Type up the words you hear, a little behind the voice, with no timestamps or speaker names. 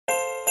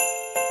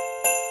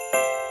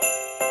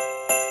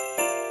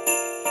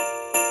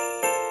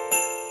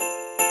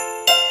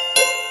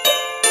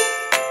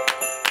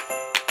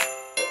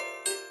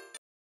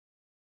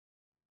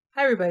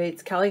everybody,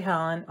 it's Kelly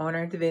Holland,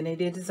 owner of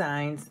Divinity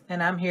Designs,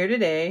 and I'm here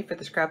today for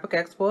the Scrapbook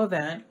Expo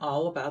event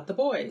all about the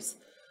boys.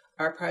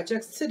 Our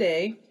projects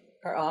today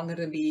are all going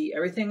to be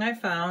everything I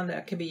found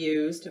that can be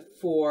used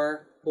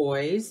for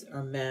boys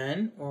or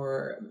men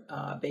or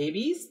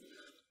babies,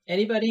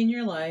 anybody in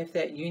your life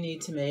that you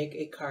need to make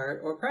a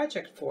card or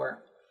project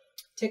for.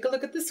 Take a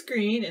look at the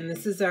screen, and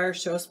this is our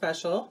show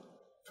special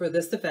for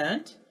this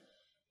event,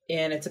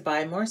 and it's a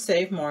buy more,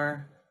 save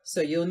more. So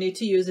you'll need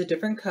to use a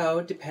different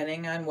code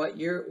depending on what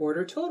your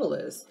order total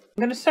is.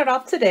 I'm going to start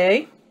off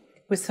today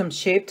with some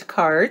shaped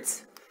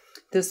cards.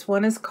 This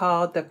one is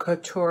called the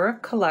Couture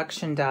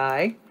Collection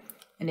die.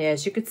 And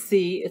as you can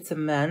see, it's a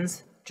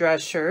men's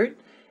dress shirt.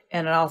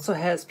 And it also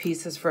has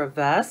pieces for a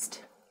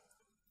vest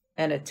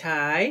and a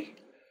tie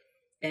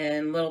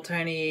and little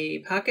tiny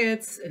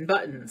pockets and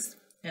buttons.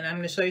 And I'm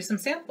going to show you some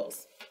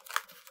samples.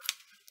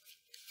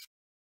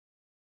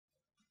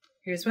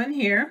 Here's one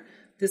here.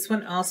 This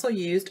one also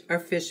used our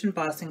fish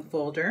embossing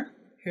folder.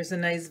 Here's a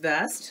nice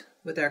vest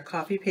with our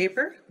coffee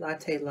paper,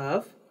 Latte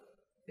Love.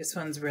 This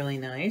one's really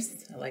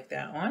nice. I like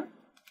that one.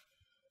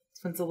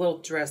 This one's a little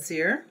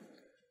dressier,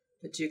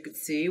 but you could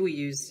see we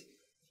used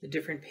the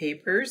different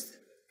papers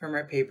from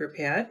our paper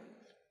pad.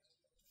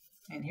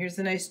 And here's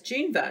a nice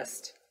jean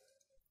vest.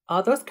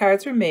 All those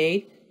cards were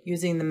made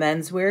using the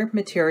Menswear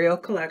Material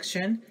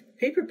Collection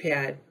paper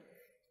pad.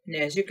 And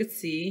as you could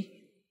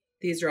see,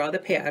 these are all the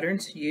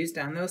patterns used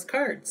on those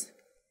cards.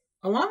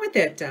 Along with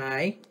that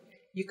die,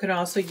 you can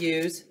also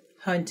use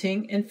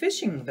hunting and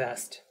fishing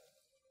vest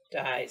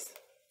dies,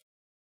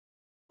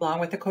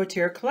 along with the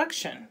Couture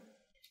Collection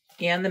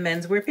and the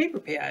Menswear paper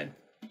pad.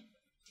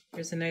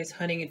 Here's a nice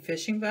hunting and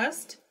fishing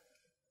vest.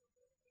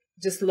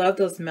 Just love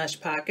those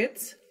mesh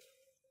pockets.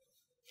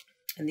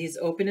 And these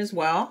open as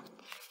well,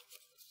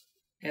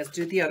 as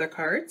do the other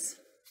cards.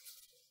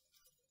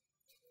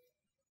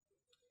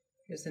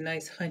 Here's a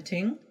nice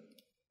hunting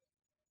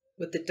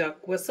with the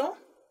duck whistle.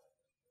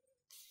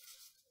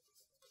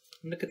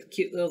 Look at the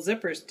cute little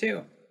zippers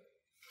too.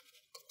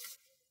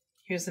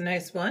 Here's a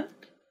nice one.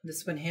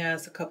 This one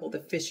has a couple of the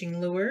fishing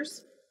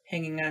lures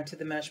hanging onto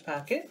the mesh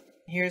pocket.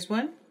 Here's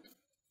one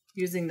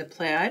using the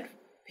plaid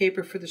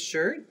paper for the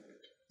shirt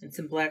and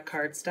some black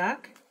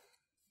cardstock.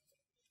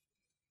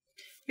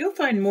 You'll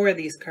find more of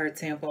these card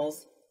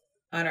samples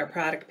on our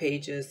product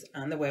pages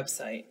on the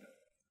website.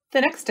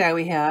 The next die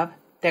we have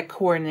that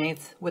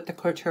coordinates with the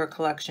Couture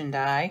Collection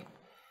die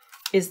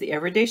is the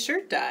Everyday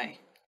Shirt die.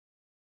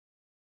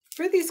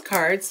 For these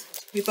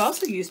cards, we've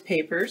also used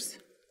papers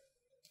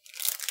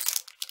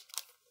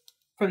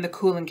from the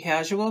Cool and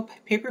Casual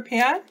paper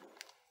pad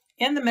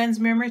and the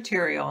Menswear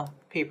Material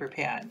paper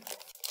pad.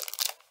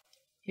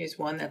 Here's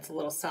one that's a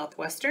little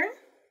southwestern.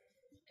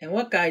 And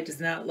what guy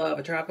does not love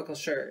a tropical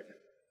shirt?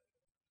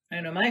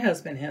 I know my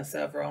husband has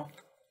several.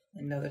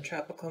 Another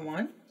tropical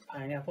one,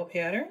 pineapple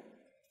pattern.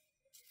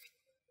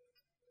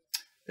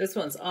 This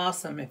one's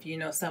awesome if you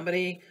know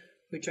somebody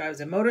who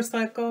drives a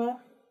motorcycle.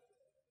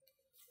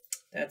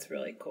 That's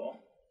really cool.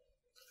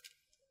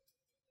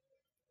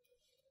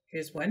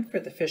 Here's one for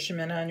the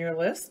fishermen on your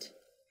list.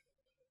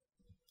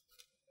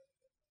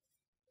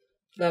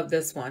 Love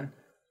this one.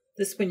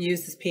 This one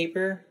uses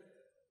paper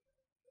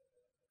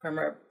from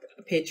our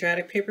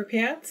patriotic paper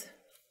pads.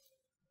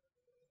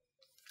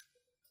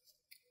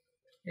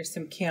 Here's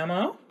some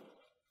camo.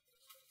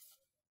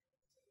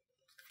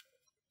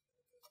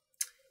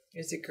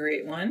 Here's a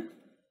great one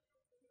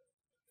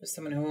for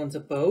someone who owns a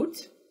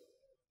boat.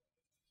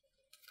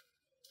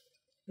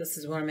 This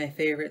is one of my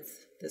favorites.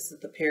 This is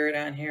the parrot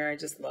on here. I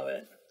just love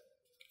it.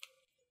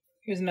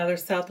 Here's another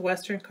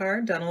southwestern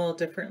card done a little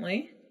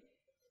differently.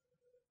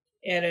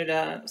 Added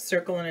a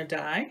circle and a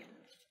die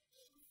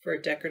for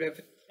a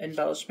decorative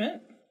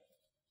embellishment.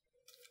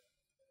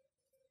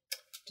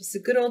 Just a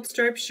good old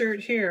striped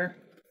shirt here.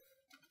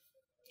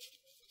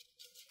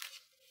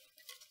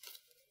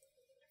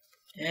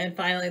 And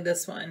finally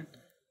this one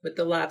with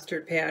the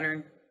lobster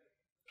pattern.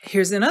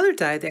 Here's another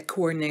die that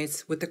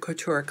coordinates with the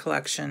Couture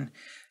Collection.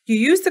 You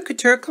use the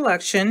Couture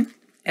Collection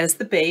as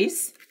the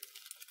base,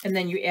 and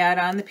then you add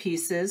on the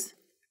pieces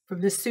from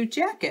the suit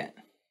jacket.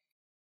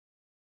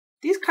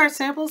 These card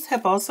samples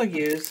have also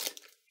used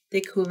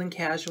the Cool and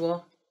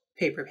Casual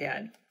paper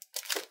pad.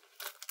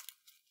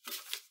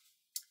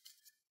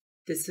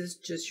 This is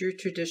just your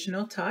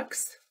traditional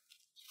tux.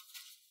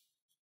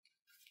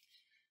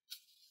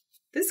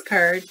 This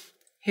card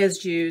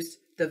has used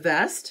the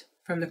vest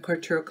from the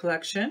Couture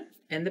Collection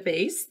and the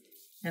base,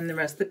 and the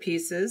rest of the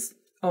pieces,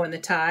 and the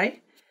tie.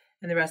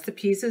 And the rest of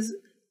the pieces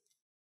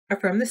are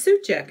from the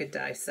suit jacket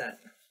die set.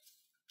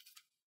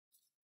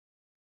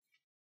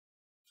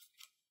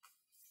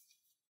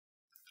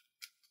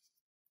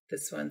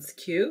 This one's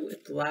cute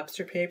with the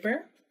lobster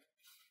paper.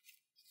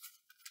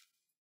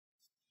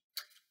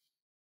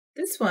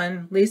 This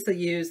one, Lisa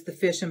used the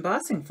fish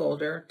embossing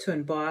folder to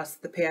emboss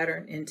the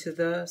pattern into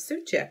the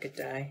suit jacket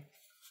die.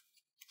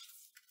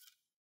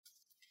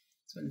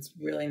 This one's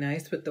really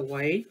nice with the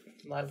white,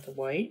 a lot of the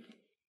white.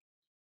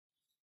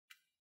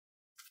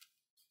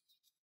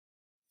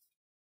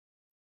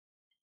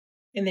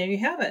 And there you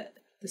have it.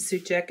 the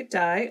suit jacket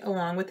die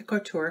along with the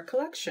couture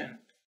collection.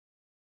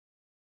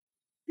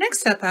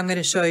 Next up, I'm going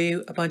to show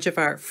you a bunch of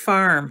our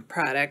farm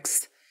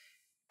products.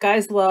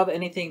 Guys love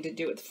anything to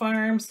do with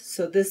farms,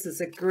 so this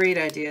is a great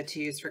idea to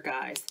use for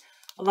guys.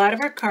 A lot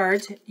of our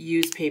cards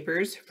use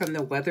papers from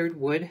the weathered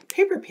wood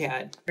paper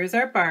pad. Here's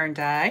our barn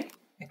die.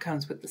 It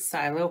comes with the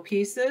silo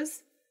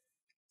pieces,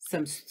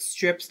 some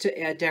strips to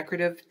add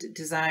decorative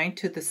design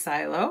to the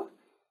silo,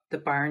 the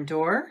barn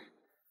door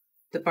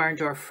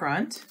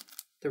front,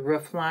 the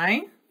roof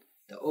line,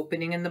 the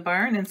opening in the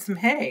barn, and some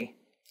hay.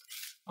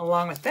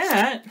 Along with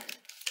that,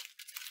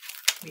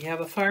 we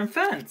have a farm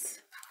fence.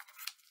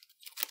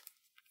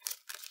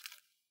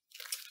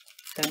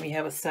 Then we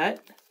have a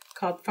set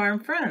called Farm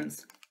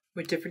Friends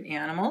with different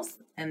animals,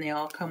 and they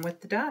all come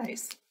with the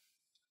dies.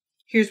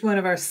 Here's one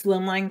of our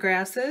slimline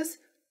grasses.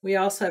 We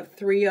also have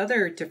 3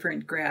 other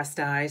different grass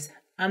dies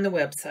on the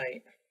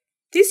website.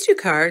 These 2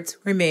 cards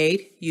were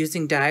made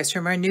using dies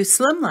from our new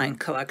slimline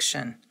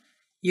collection.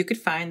 You could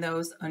find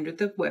those under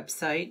the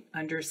website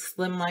under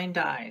slimline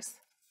dies.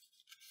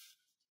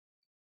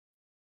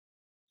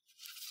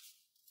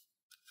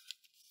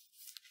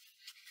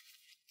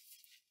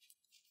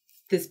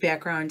 This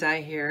background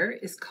die here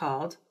is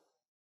called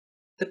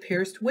the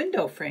pierced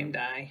window frame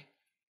die.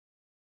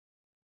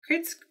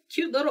 Creates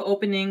cute little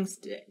openings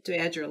to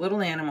add your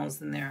little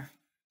animals in there,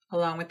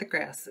 along with the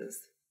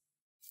grasses.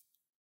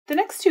 The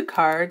next 2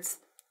 cards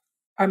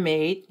are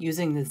made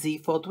using the Z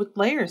Fold with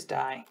Layers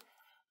die.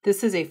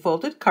 This is a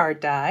folded card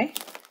die.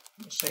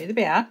 I'll show you the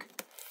back.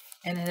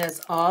 And it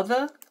has all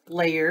the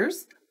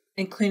layers,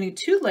 including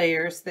 2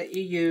 layers that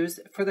you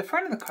use for the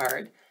front of the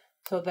card,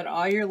 so that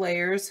all your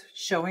layers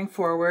showing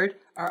forward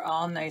are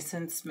all nice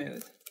and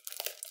smooth.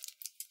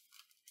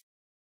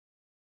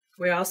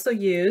 We also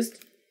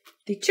used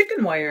the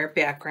chicken wire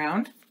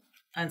background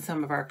on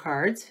some of our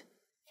cards,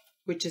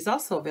 which is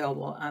also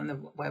available on the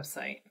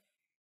website.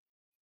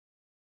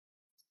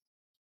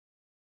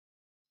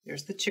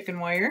 There's the chicken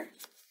wire.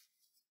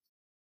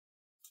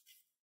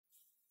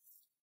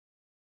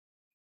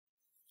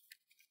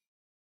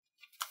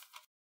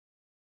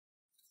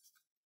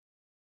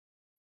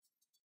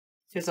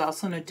 There's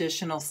also an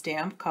additional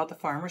stamp called the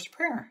Farmer's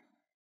Prayer.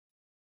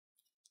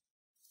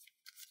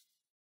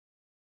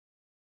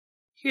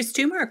 Here's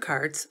 2 more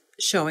cards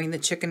showing the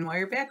chicken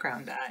wire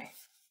background die.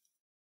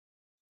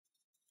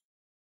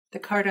 The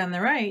card on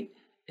the right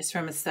is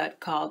from a set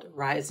called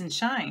Rise and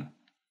Shine.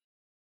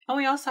 And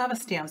we also have a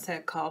stamp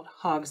set called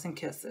Hugs and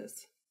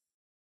Kisses.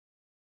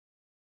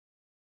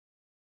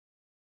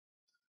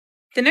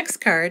 The next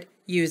card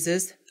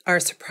uses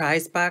our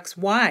Surprise Box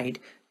Wide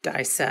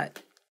die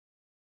set.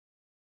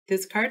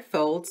 This card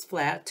folds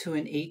flat to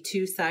an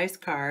A2 size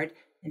card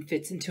and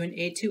fits into an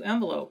A2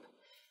 envelope.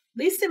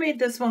 Lisa made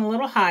this one a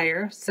little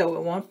higher, so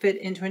it won't fit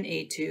into an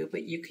A2,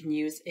 but you can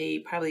use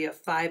probably a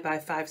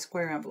 5x5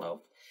 square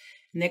envelope.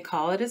 And they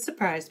call it a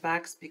surprise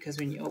box because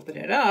when you open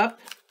it up,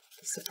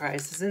 the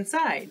surprise is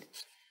inside.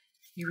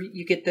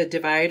 You get the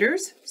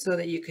dividers so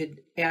that you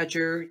could add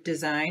your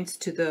designs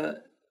to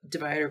the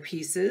divider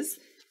pieces,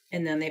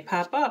 and then they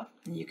pop up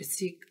and you can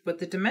see what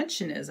the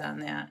dimension is on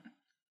that.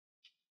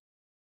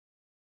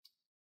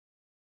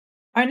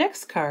 Our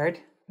next card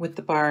with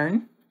the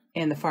barn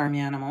and the farm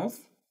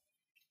animals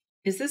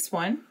is this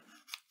one.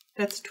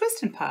 That's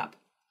Twist and Pop.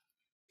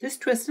 This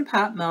Twist and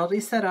Pop Melody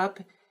set up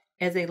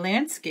as a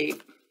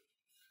landscape.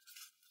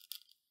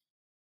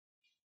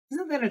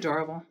 Isn't that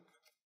adorable?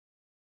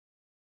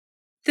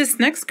 This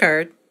next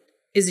card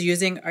is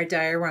using our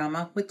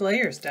diorama with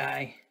layers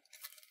die.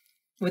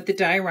 With the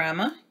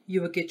diorama,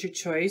 you will get your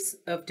choice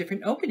of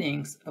different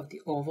openings of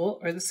the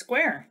oval or the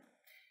square.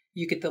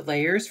 You get the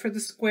layers for the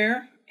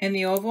square and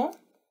the oval,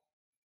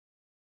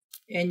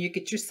 and you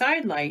get your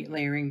side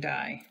layering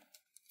die.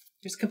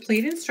 There's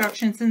complete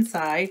instructions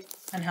inside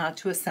on how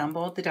to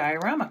assemble the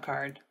diorama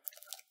card.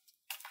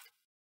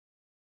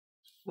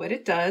 What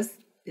it does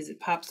is it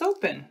pops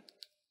open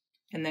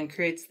and then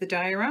creates the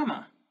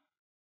diorama.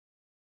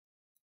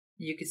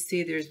 You can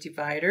see there's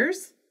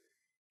dividers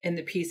and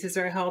the pieces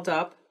are held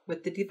up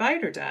with the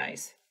divider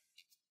dies.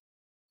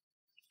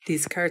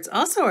 These cards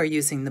also are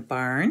using the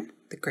barn,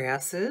 the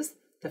grasses,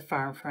 the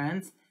farm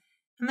friends,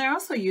 and they're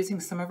also using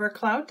some of our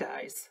cloud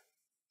dies.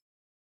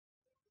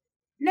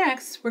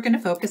 Next, we're going to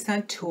focus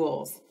on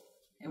tools.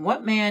 And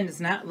what man does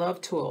not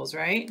love tools,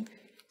 right?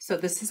 So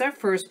this is our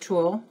first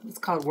tool. It's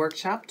called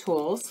Workshop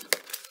Tools.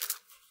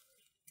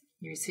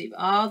 You receive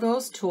all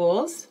those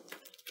tools.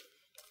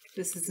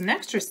 This is an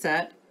extra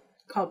set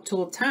called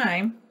Tool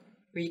Time,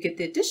 where you get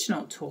the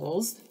additional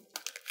tools.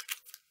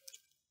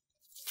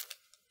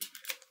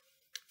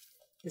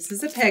 This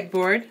is a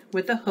pegboard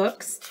with the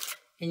hooks,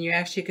 and you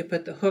actually could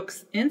put the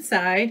hooks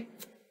inside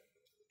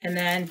and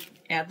then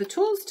add the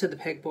tools to the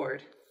pegboard.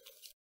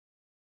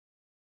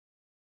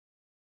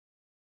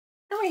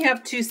 Then we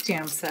have 2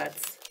 stamp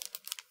sets.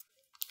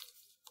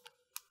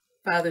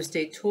 Father's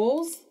Day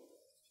Tools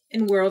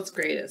and World's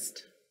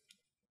Greatest.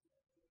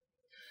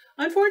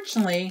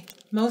 Unfortunately,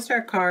 most of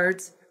our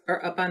cards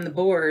are up on the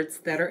boards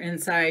that are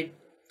inside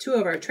 2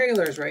 of our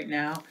trailers right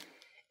now,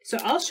 So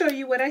I'll show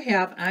you what I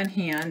have on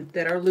hand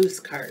that are loose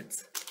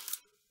cards.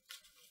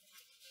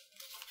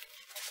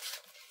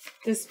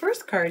 This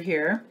first card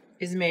here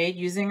is made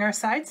using our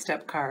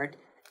sidestep card.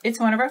 It's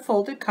one of our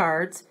folded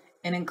cards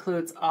and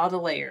includes all the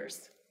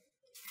layers.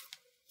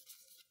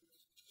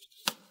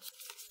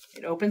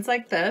 It opens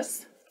like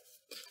this,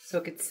 so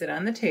it could sit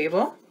on the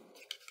table.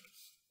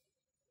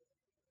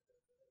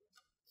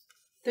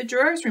 The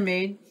drawers were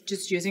made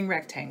just using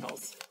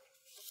rectangles.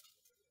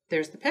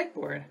 There's the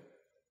pegboard.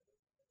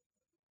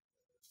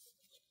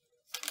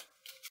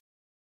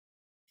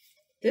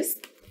 This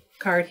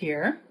card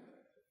here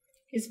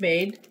is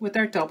made with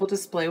our double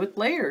display with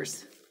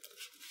layers.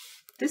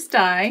 This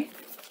die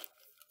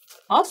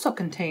also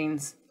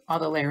contains all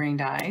the layering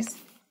dies,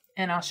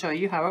 and I'll show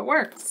you how it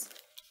works.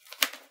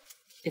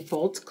 It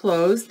folds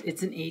closed.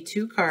 It's an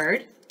A2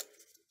 card.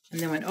 And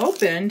then when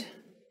opened,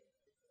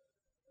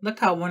 look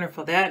how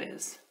wonderful that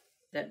is.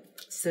 That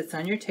sits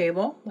on your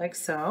table like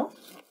so.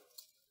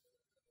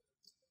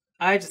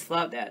 I just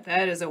love that.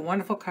 That is a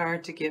wonderful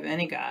card to give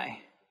any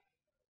guy.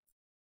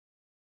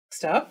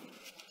 Next up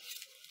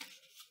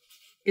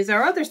is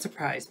our other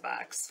surprise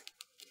box,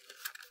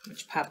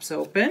 which pops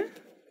open.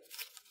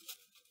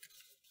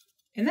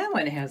 And that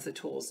one has the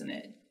tools in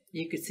it.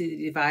 You can see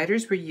the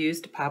dividers were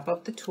used to pop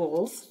up the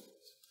tools.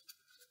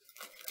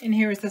 And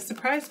here is the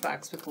surprise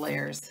box with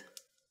layers.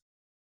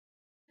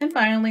 And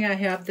finally, I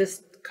have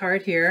this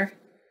card here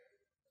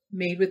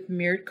made with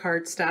mirrored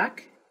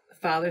cardstock, a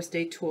Father's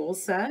Day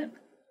tools set.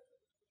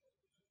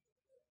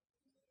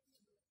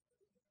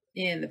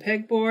 And the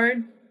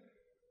pegboard.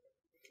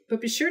 But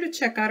be sure to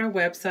check out our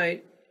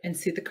website and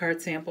see the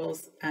card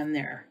samples on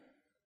there.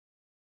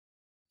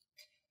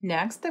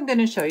 Next, I'm going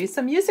to show you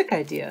some music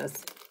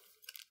ideas.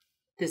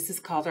 This is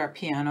called our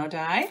piano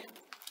die,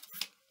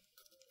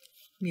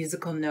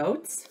 musical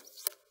notes,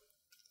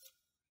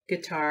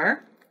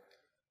 guitar,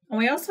 and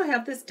we also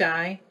have this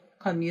die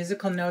called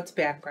musical notes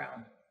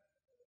background.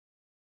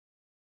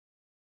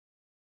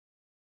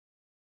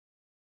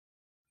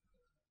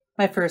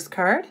 My first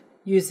card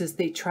uses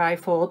the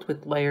trifold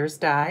with layers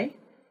die.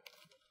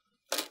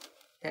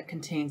 That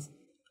contains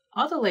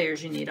all the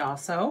layers you need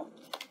also.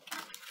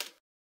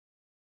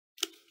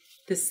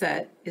 This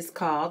set is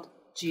called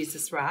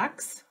Jesus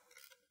Rocks.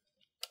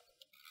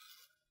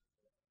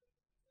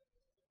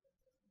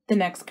 The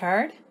next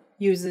card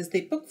uses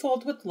the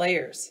bookfold with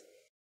layers.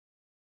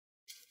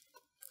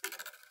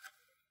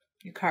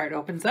 Your card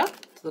opens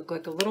up to look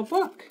like a little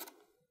book.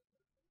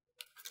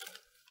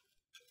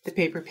 The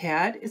paper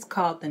pad is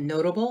called the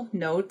Notable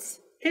Notes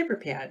paper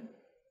pad.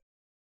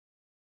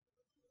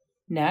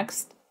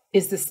 Next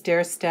is the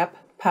stair step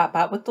pop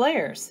out with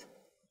layers.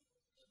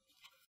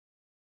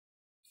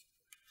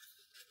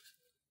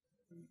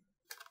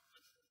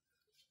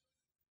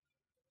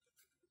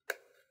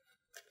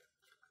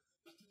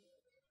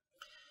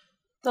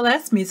 The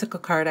last musical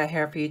card I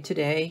have for you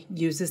today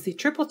uses the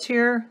triple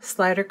tier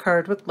slider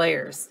card with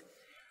layers.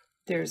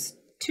 There's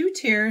 2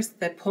 tiers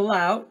that pull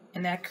out,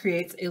 and that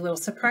creates a little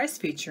surprise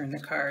feature in the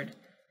card.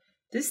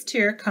 This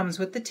tier comes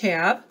with the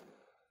tab,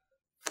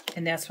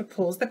 and that's what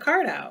pulls the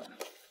card out.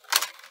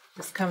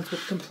 This comes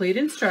with complete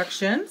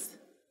instructions,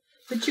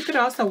 but you could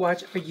also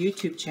watch our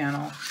YouTube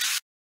channel.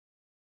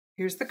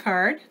 Here's the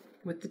card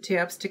with the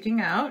tab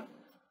sticking out.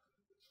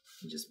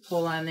 You just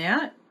pull on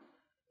that.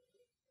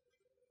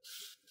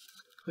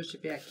 Push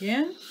it back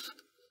in.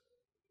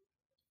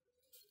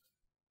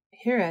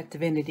 Here at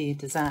Divinity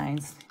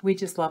Designs, we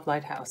just love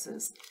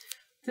lighthouses.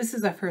 This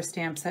is our first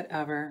stamp set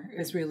ever. It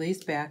was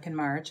released back in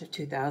March of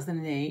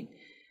 2008,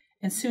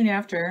 and soon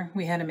after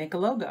we had to make a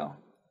logo.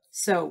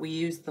 So we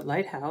used the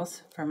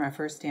lighthouse from our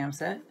first stamp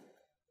set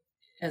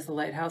as the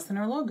lighthouse in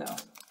our logo.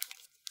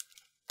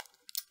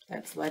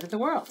 That's Light of the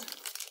World.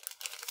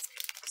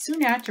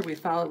 Soon after we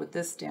followed with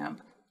this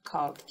stamp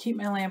called Keep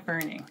My Lamp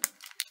Burning.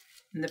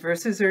 And the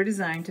verses are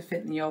designed to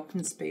fit in the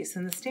open space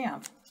in the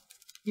stamp.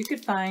 You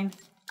could find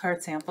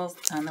card samples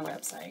on the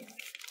website.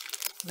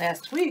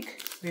 Last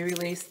week, we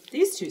released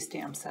these 2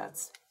 stamp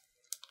sets,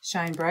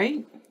 Shine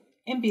Bright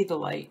and Be the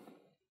Light.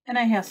 And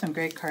I have some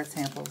great card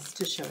samples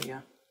to show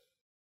you.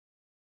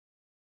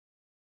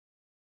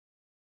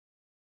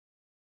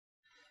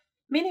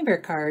 Many of our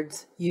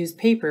cards use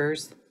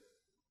papers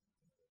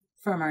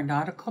from our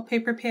nautical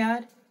paper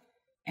pad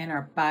and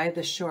our By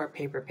the Shore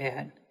paper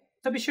pad,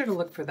 so be sure to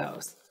look for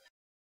those.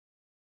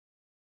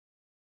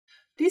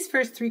 These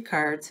first 3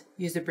 cards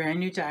use a brand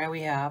new die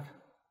we have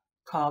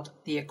called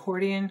the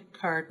Accordion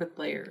Card with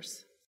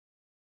Layers.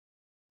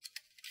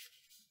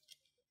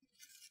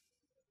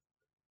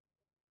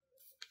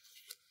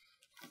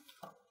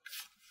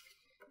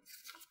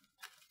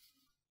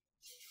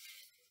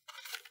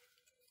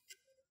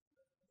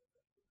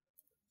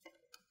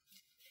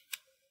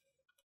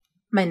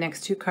 My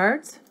next 2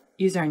 cards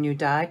use our new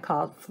die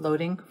called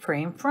Floating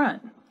Frame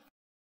Front.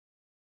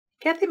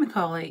 Kathy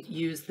McCauley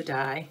used the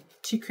die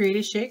to create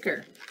a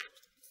shaker,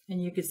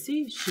 and you can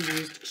see she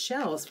used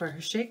shells for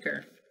her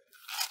shaker.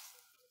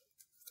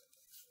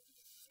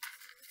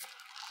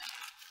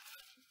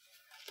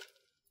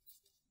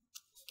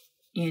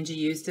 Angie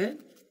used it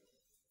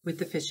with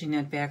the fishing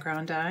net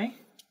background die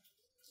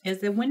as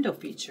the window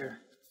feature.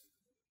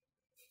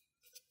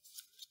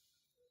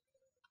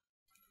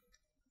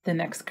 The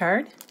next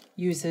card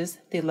uses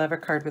the lever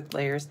card with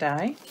layers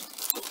die.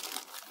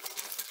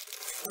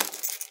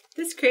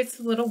 This creates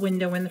a little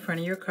window in the front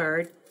of your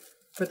card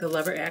for the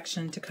lever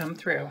action to come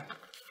through.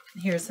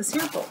 Here's the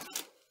sample.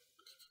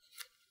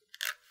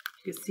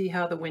 You can see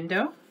how the window,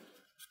 I'll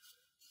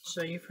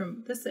show you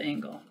from this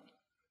angle.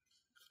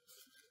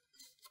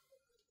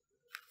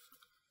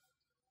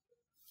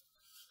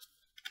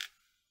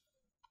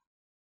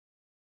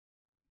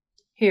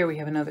 Here we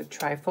have another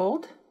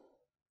trifold.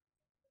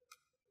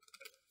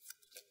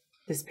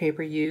 This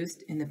paper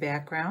used in the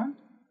background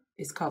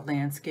is called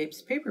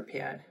Landscapes Paper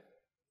Pad.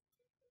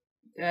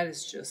 That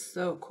is just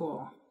so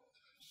cool.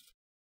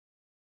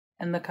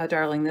 And look how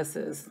darling this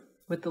is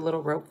with the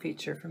little rope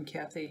feature from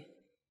Kathy.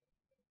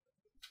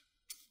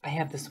 I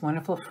have this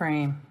wonderful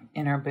frame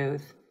in our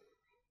booth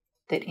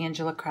that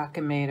Angela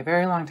Crockett made a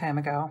very long time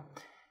ago.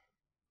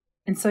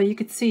 And so you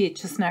could see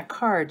it's just not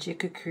cards, you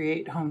could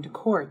create home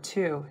decor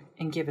too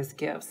and give as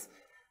gifts.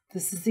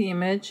 This is the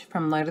image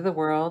from Light of the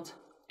World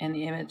and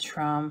the image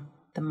from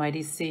The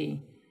Mighty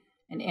Sea.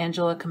 And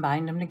Angela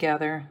combined them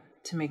together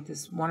to make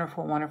this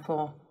wonderful,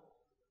 wonderful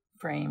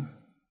frame.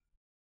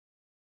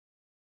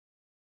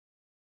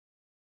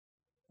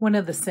 One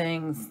of the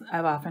sayings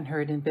I've often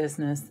heard in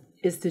business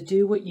is to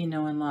do what you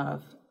know and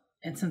love.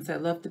 And since I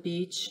love the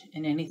beach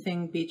and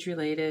anything beach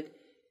related,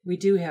 we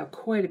do have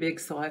quite a big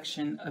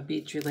selection of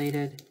beach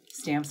related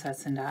stamp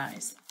sets and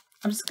dies.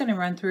 I'm just going to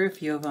run through a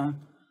few of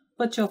them,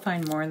 but you'll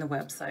find more on the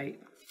website.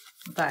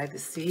 By the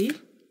Sea,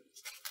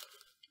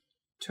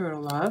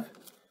 Turtle Love.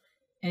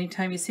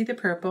 Anytime you see the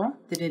purple,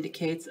 that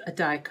indicates a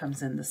die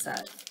comes in the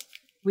set.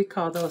 We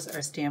call those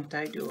our stamp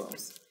die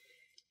duos.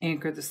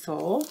 Anchor the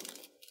Soul.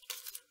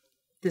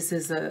 This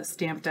is a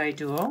stamp die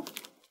duo.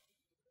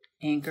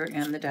 Anchor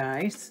and the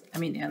dies,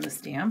 and the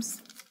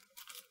stamps.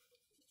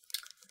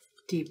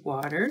 Deep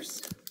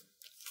Waters.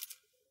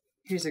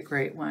 Here's a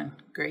great one.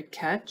 Great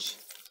Catch.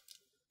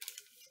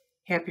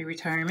 Happy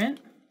Retirement.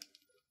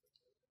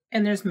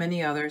 And there's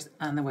many others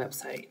on the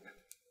website.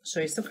 I'll show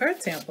you some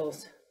card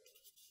samples.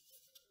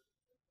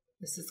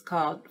 This is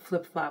called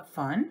Flip Flop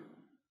Fun,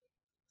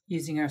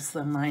 using our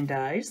slimline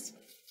dies.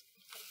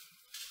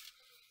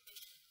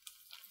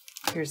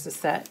 Here's the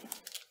set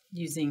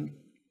using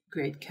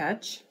Great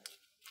Catch.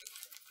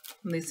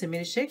 Lisa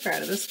made a shaker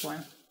out of this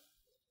one.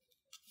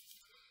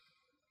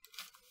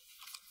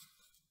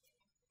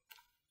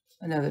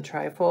 Another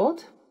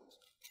trifold.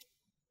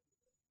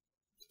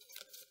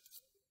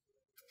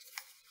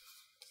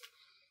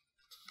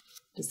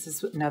 This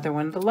is another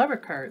one of the lever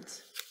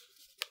cards.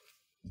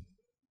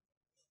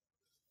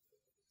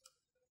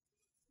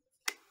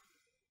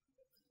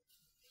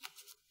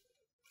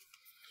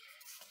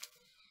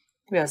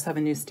 We also have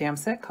a new stamp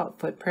set called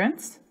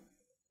Footprints.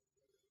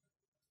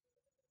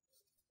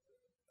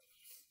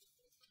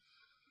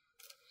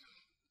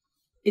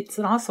 It's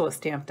also a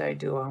stamp die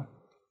duo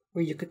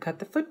where you could cut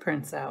the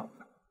footprints out.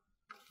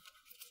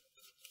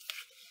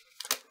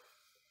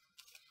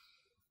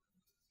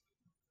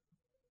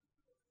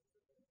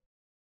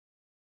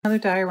 Another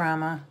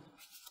diorama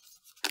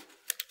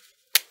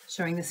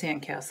showing the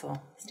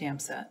sandcastle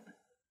stamp set.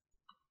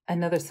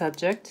 Another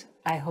subject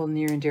I hold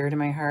near and dear to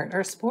my heart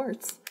are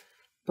sports.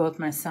 Both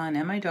my son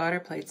and my daughter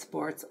played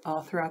sports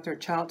all throughout their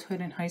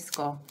childhood and high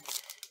school.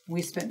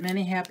 We spent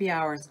many happy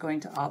hours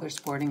going to all their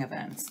sporting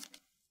events.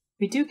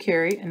 We do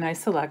carry a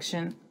nice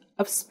selection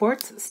of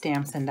sports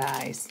stamps and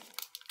dies.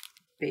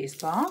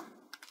 Baseball,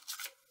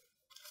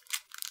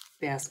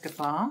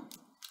 basketball,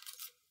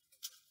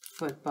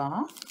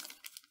 football,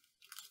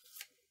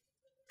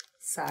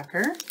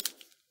 soccer,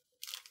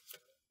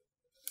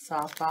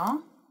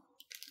 softball,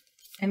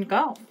 and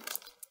golf.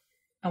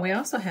 And we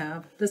also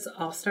have this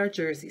all-star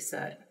jersey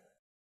set.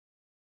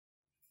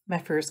 My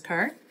first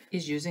card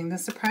is using the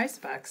surprise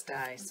box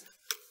dies.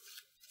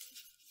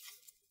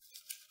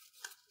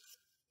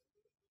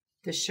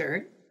 The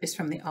shirt is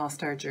from the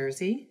all-star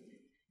jersey,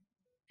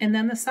 and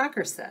then the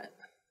soccer set,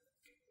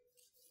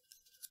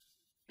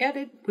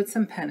 added with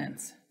some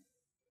pennants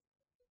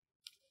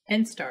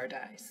and star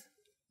dies.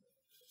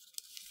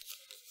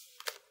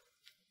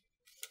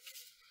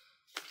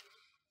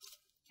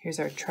 Here's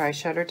our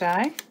tri-shutter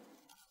die.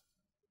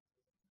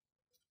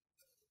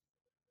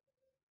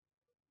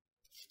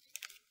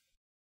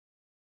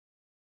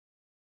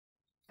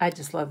 I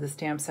just love the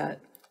stamp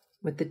set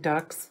with the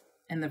ducks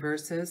and the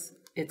verses.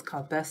 It's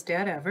called Best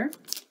Dad Ever.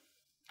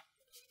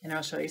 And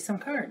I'll show you some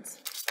cards.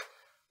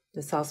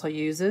 This also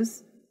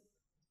uses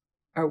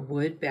our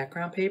wood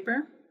background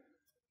paper.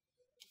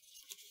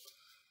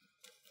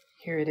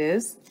 Here it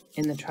is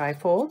in the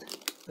trifold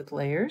with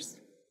layers.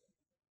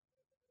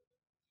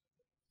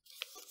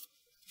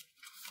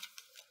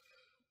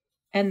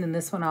 And then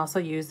this one also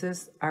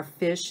uses our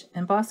fish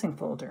embossing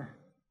folder.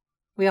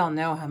 We all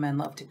know how men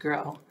love to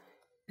grill,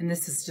 and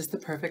this is just the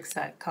perfect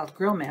set called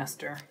Grill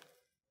Master.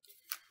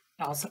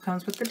 It also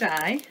comes with the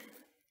die.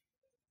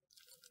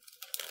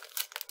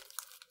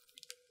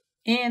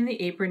 and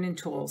the apron and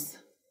tools.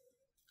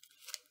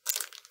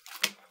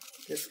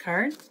 This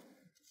card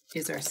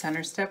is our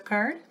center step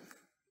card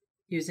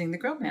using the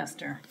Grill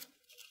Master.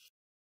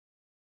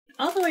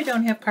 Although I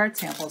don't have card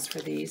samples for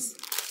these,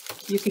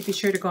 you could be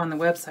sure to go on the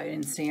website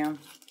and see them.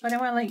 But I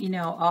want to let you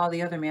know all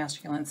the other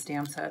masculine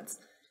stamp sets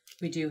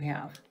we do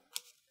have.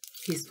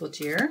 Peaceful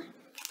Cheer,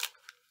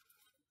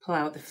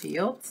 Plow the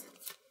Fields,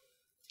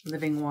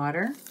 Living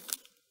Water,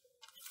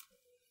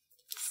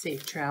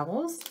 Safe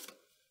Travels,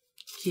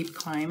 Keep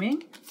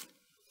Climbing,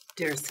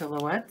 Dare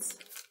Silhouettes,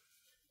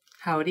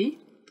 Howdy,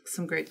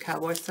 some great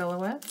cowboy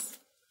silhouettes,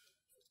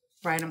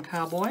 Ride 'em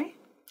Cowboy,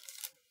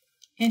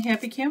 and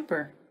Happy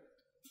Camper.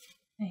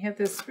 I have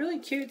this really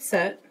cute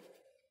set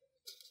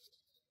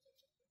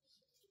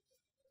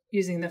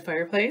using the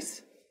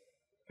fireplace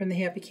from the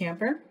Happy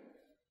Camper.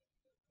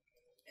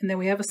 And then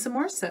we have a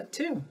s'more set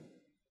too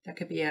that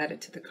could be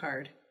added to the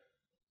card.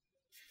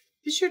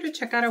 Be sure to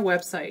check out our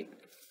website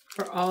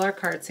for all our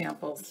card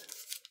samples,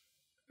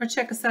 or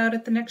check us out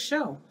at the next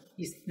show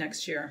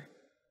next year.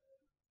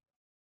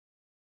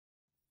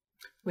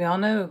 We all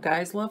know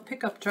guys love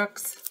pickup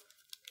trucks.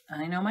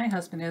 I know my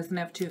husband has an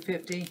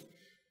F-250.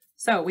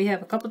 So we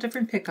have a couple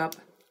different pickup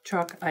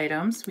truck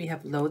items. We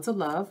have Loads of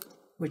Love,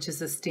 which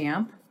is a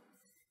stamp,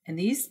 and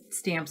these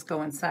stamps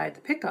go inside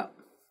the pickup.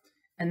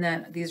 And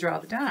then these are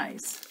all the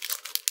dies.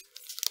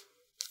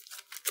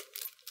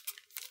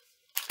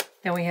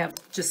 Then we have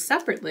just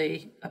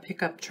separately a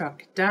pickup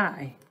truck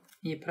die.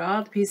 You put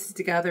all the pieces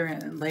together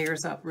and it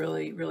layers up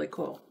really, really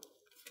cool.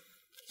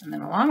 And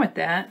then along with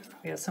that,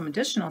 we have some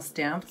additional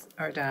stamps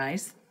or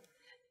dies.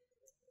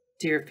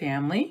 Dear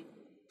Family,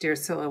 Dear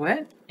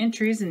Silhouette, and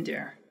Trees and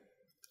Deer.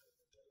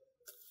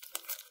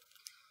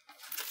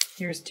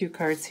 Here's two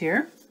cards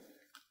here.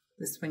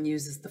 This one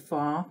uses the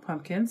fall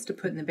pumpkins to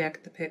put in the back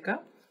of the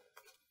pickup.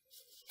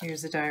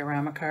 Here's a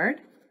diorama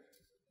card.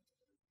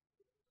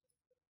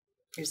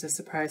 Here's a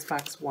surprise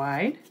box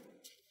wide.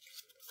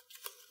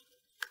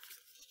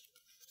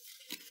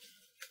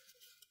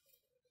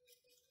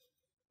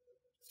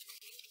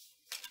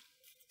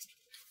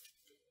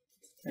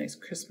 Nice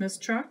Christmas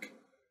truck.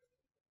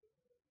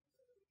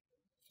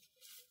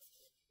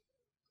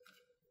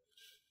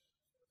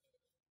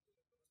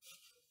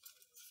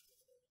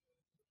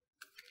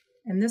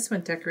 And this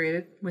one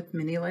decorated with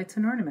mini lights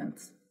and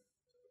ornaments.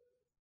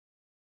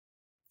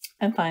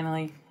 And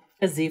finally,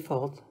 a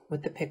Z-fold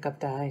with the pickup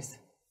dies.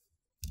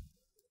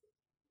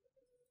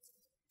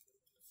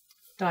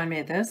 Dawn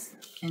made this,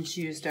 and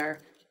she used our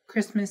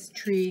Christmas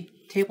tree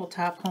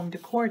tabletop home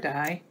decor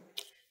die,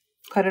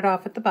 cut it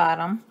off at the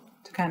bottom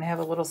to kind of have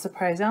a little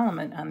surprise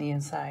element on the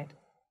inside.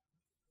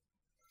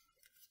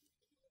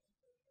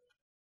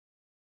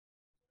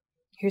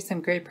 Here's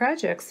some great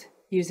projects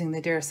using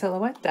the Dare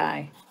Silhouette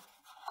die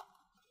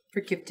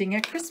for gifting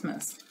at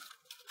Christmas.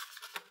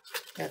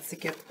 That's the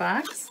gift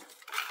box.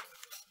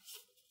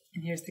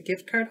 And here's the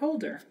gift card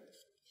holder.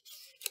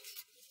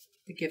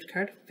 The gift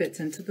card fits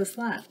into the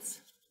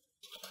slots.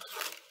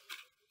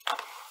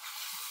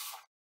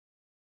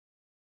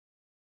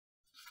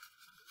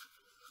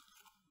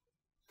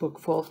 Book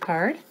fold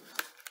card.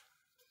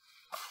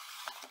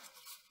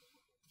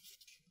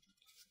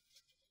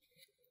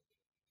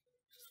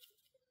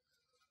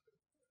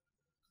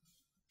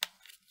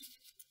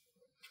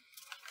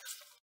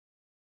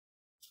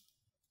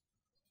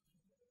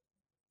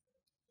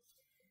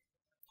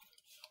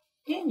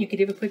 And you could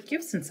even put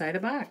gifts inside a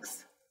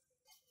box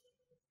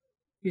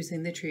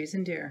using the Trees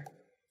and Deer.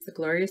 It's a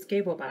glorious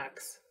gable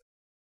box.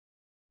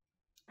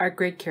 Our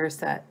Great Care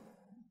set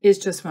is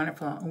just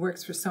wonderful and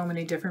works for so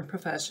many different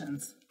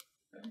professions.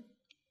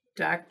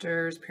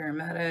 Doctors,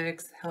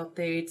 paramedics, health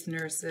aides,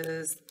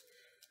 nurses.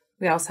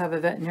 We also have a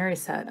veterinary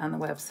set on the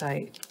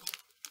website.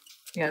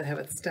 We have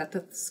a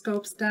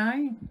stethoscopes die.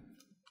 And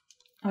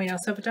we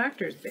also have a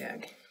doctor's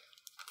bag.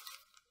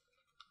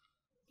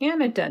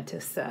 And a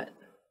dentist set.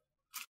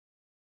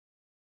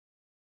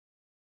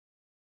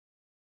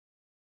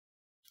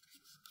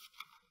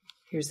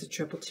 Here's a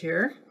triple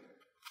tier.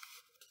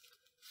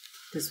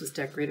 This was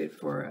decorated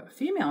for a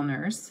female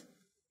nurse,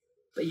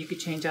 but you could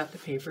change out the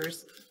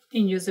papers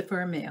and use it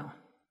for a male.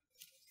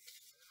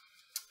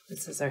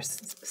 This is our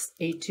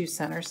A2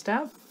 center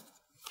step.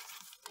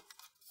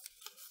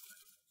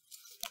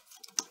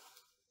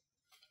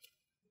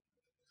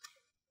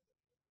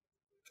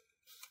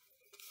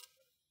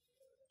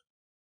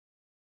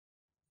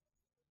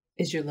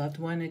 Is your loved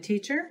one a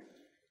teacher?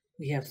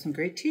 We have some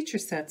great teacher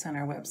sets on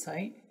our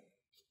website.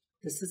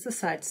 This is the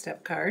side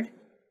step card.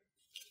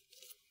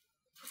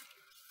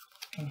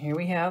 And here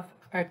we have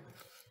our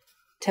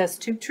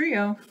test tube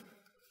trio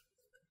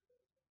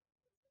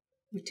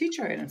with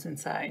teacher items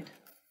inside.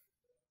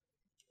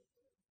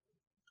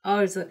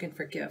 Always looking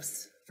for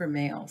gifts for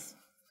males.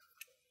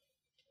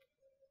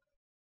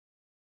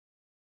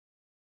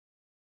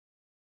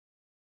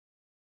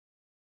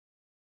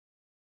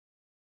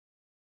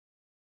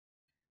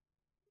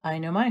 I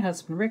know my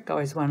husband Rick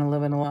always wanted to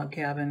live in a log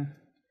cabin.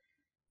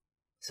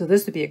 So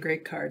this would be a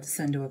great card to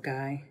send to a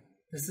guy.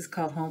 This is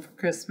called Home for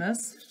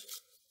Christmas.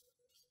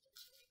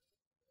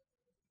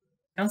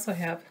 I also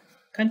have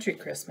Country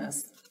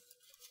Christmas.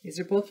 These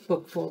are both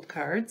book fold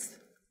cards.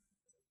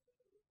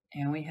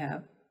 And we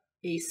have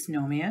a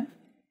snowman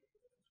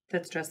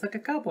that's dressed like a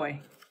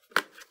cowboy.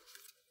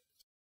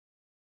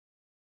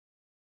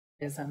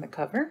 Is on the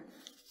cover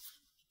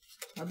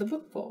of the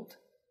book fold.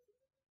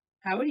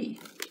 Howdy.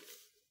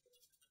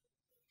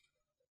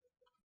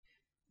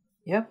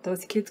 Yep,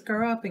 those kids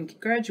grow up and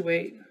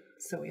graduate,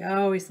 so we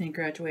always need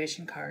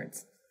graduation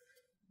cards.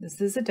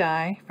 This is a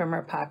die from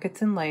our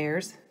Pockets and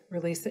Layers.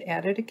 Release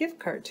added a gift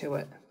card to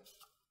it.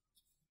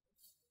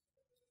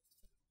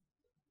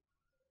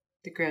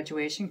 The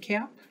graduation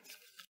cap.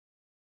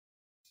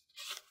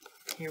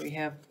 Here we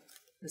have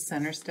the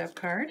center step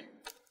card.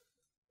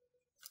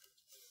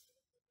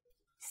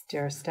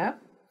 Stair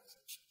step.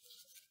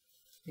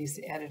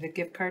 Lisa added a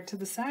gift card to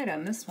the side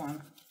on this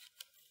one.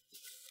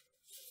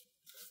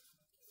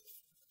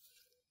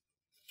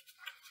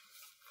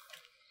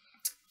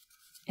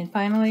 And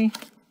finally,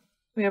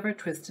 we have our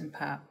twist and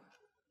pop.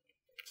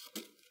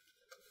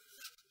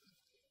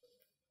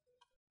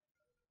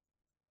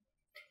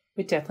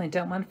 We definitely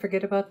don't want to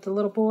forget about the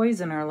little boys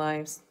in our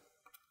lives.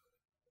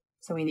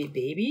 So we need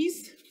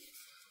babies.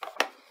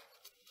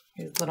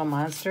 Here's little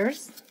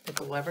monsters. Get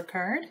the lever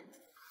card.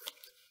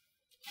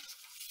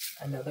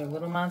 Another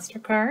little monster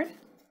card.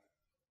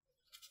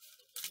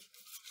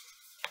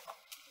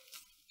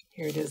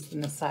 Here it is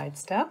in the side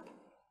step.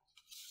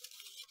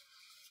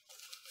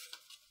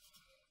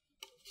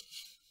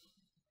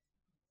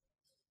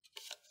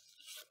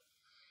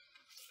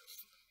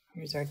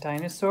 Here's our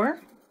dinosaur.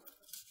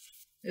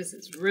 This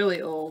is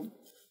really old.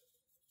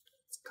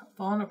 It's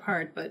falling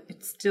apart, but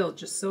it's still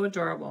just so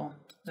adorable.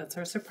 That's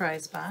our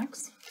surprise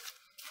box.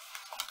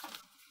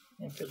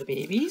 And for the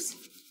babies,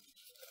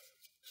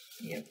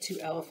 we have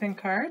 2 elephant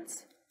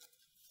cards.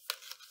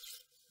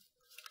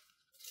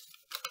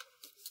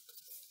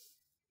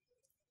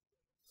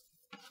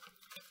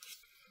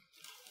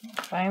 And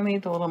finally,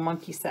 the little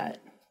monkey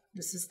set.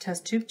 This is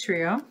Test Tube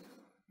Trio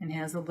and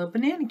has a little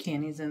banana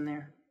candies in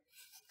there.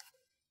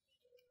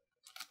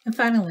 And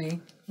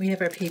finally, we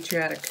have our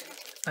patriotic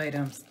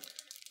items.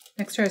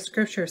 Next to our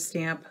scripture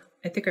stamp,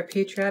 I think our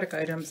patriotic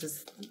items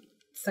is the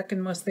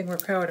second most thing we're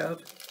proud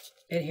of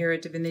here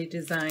at Divinity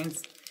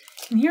Designs.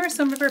 And here are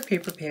some of our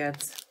paper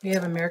pads. We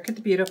have America the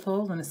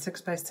Beautiful in a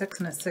 6x6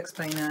 and a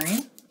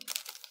 6x9.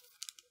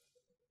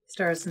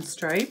 Stars and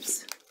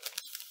Stripes,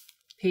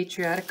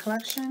 Patriotic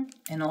Collection,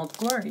 and Old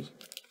Glory.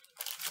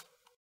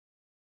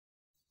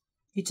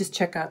 You just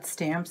check out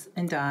stamps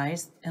and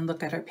dies and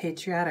look at our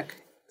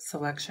patriotic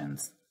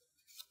selections.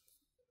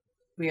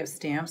 We have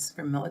stamps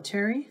for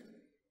military,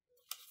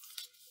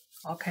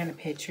 all kind of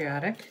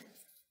patriotic.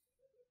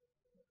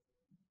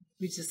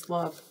 We just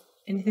love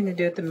anything to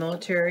do with the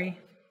military.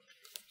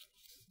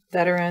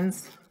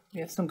 Veterans,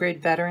 we have some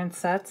great veteran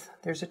sets.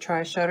 There's a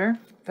tri-shutter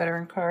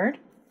veteran card.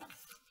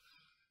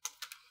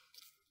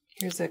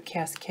 Here's a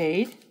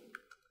cascade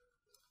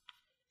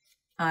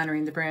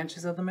honoring the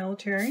branches of the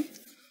military.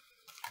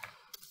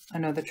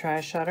 Another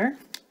tri-shutter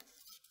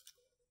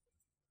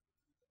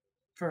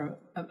for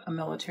a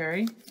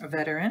military, a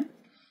veteran.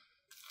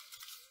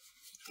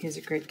 Here's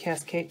a great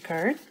cascade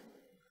card.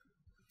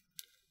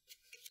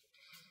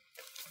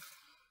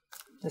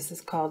 This is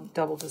called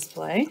Double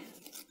Display.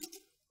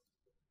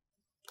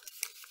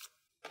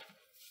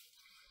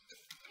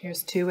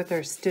 Here's 2 with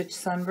our Stitch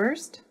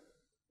Sunburst.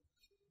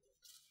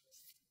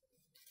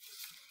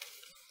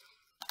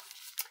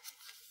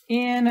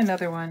 And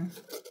another one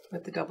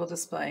with the double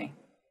display.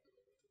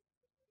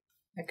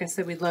 Like I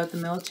said, we love the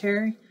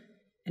military,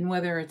 and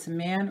whether it's a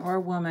man or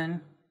a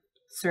woman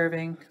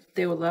serving,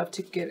 they would love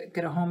to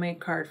get a homemade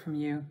card from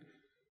you.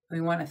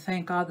 We want to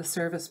thank all the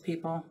service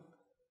people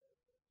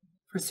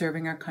for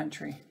serving our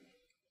country.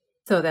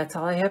 So that's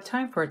all I have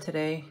time for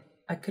today.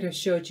 I could have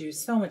showed you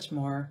so much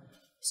more.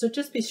 So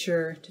just be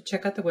sure to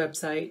check out the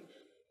website,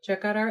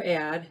 check out our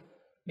ad,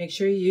 make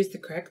sure you use the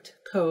correct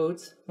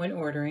codes when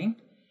ordering,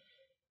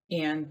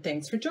 and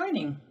thanks for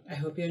joining. I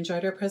hope you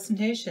enjoyed our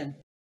presentation.